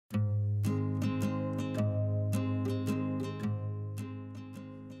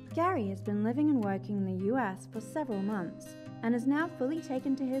Gary has been living and working in the US for several months and has now fully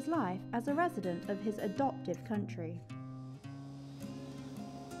taken to his life as a resident of his adoptive country.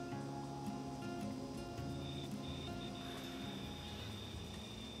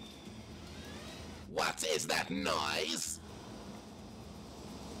 What is that noise?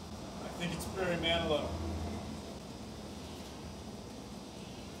 I think it's Barry Manilow.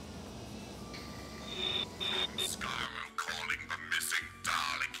 Scarrow calling the missing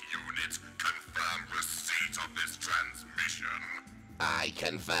Dalek unit. Confirm receipt of this transmission. I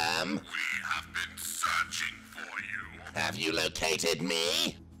confirm. We have been searching for you. Have you located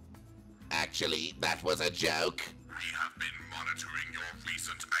me? Actually, that was a joke. We have been monitoring your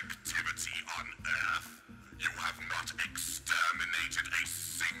recent activity on Earth. You have not exterminated a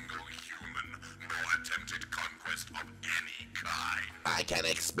single human, nor attempted conquest of any kind. I can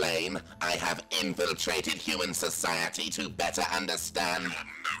explain. I have infiltrated human society to better understand. Your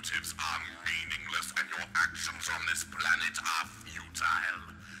motives are meaningless, and your actions on this planet are futile.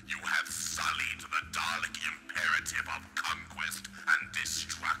 You have sullied the Dalek imperative of conquest and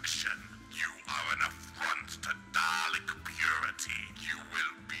destruction. You are an affront to Dalek purity. You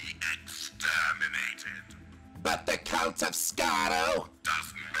will be exterminated. But the Cult of Scarrow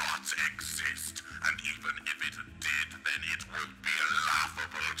does not exist, and even if it did, then it would be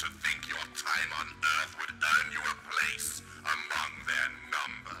laughable to think your time on Earth would earn you a place among their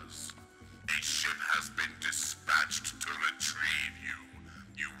numbers. A ship has been dispatched to retrieve you.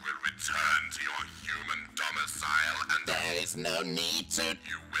 You will return to your human domicile, and there is no need to.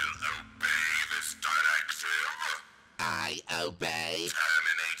 You will obey this directive. I obey.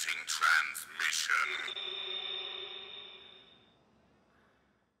 Terminating transmission.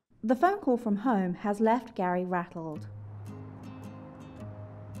 The phone call from home has left Gary rattled.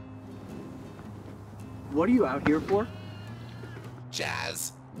 What are you out here for?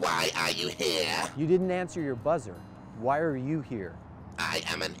 Chaz, why are you here? You didn't answer your buzzer. Why are you here? I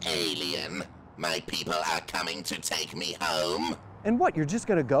am an alien. My people are coming to take me home. And what, you're just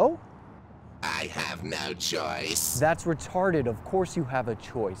gonna go? I have no choice. That's retarded. Of course you have a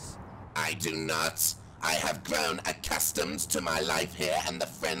choice. I do not. I have grown accustomed to my life here and the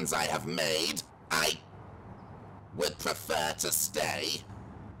friends I have made. I would prefer to stay,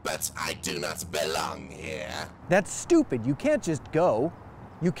 but I do not belong here. That's stupid. You can't just go.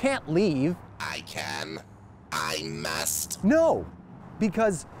 You can't leave. I can. I must. No,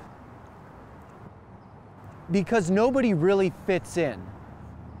 because nobody really fits in.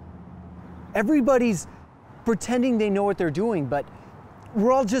 Everybody's pretending they know what they're doing, but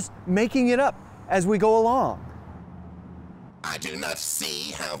we're all just making it up as we go along. I do not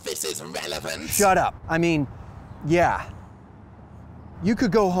see how this is relevant. Shut up. I mean, yeah. You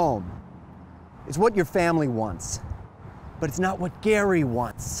could go home. It's what your family wants. But it's not what Gary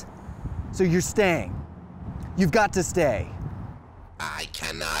wants. So you're staying. You've got to stay. I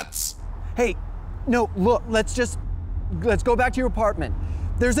cannot. Hey, no, look, let's go back to your apartment.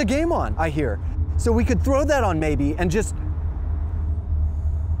 There's a game on, I hear. So we could throw that on maybe and just...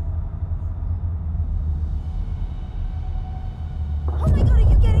 Oh my god, are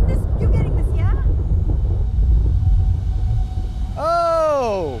you getting this? You're getting this, yeah?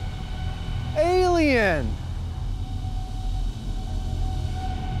 Oh! Alien!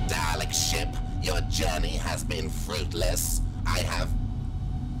 Dalek ship, your journey has been fruitless. I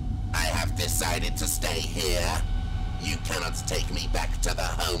have decided to stay here. You cannot take me back to the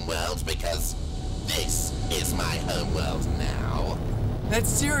homeworld because this is my homeworld now. That's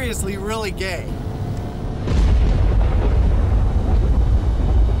seriously really gay.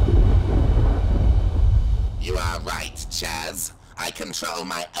 You are right, Chaz. I control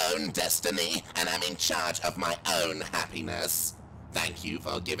my own destiny, and I'm in charge of my own happiness. Thank you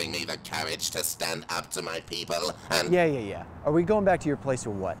for giving me the courage to stand up to my people and... Yeah. Are we going back to your place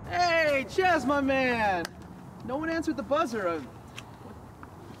or what? Hey, Chaz, my man! No one answered the buzzer.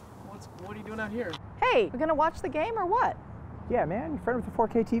 What are you doing out here? Hey, we're gonna watch the game or what? Yeah, man, your friend with the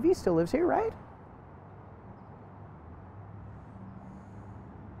 4K TV still lives here, right?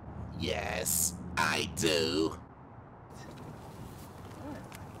 Yes, I do.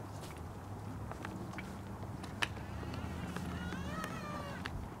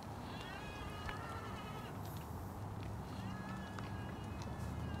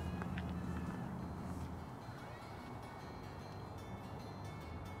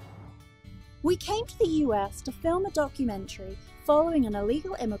 We came to the US to film a documentary following an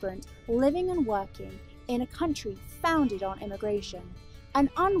illegal immigrant living and working in a country founded on immigration, and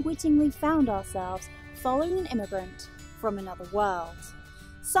unwittingly found ourselves following an immigrant from another world.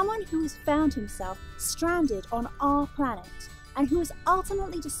 Someone who has found himself stranded on our planet and who has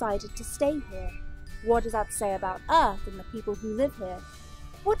ultimately decided to stay here. What does that say about Earth and the people who live here?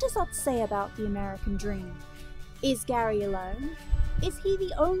 What does that say about the American dream? Is Gary alone? Is he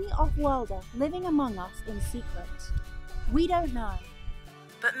the only off-worlder living among us in secret? We don't know.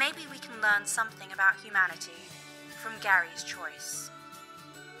 But maybe we can learn something about humanity from Gary's choice.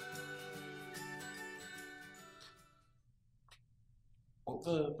 What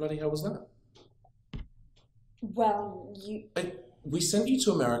the bloody hell was that? Well, We sent you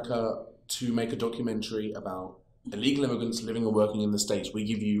to America to make a documentary about illegal immigrants living and working in the States. We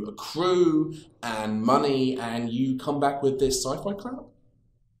give you a crew and money, and you come back with this sci-fi crap?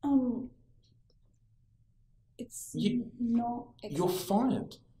 It's not... You're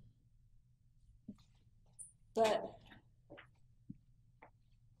fired. But...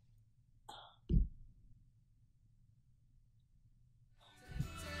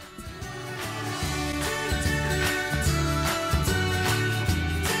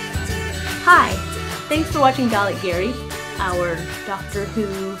 Hi! Thanks for watching Dalek Gary, our Doctor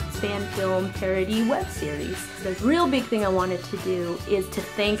Who fan film parody web series. The real big thing I wanted to do is to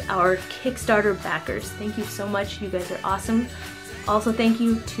thank our Kickstarter backers. Thank you so much, you guys are awesome. Also thank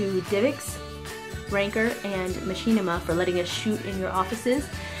you to Divix, Ranker, and Machinima for letting us shoot in your offices.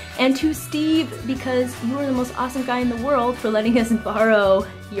 And to Steve, because you are the most awesome guy in the world, for letting us borrow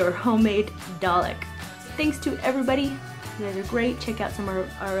your homemade Dalek. Thanks to everybody. You guys are great. Check out some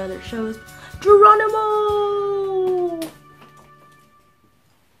of our other shows. Geronimo!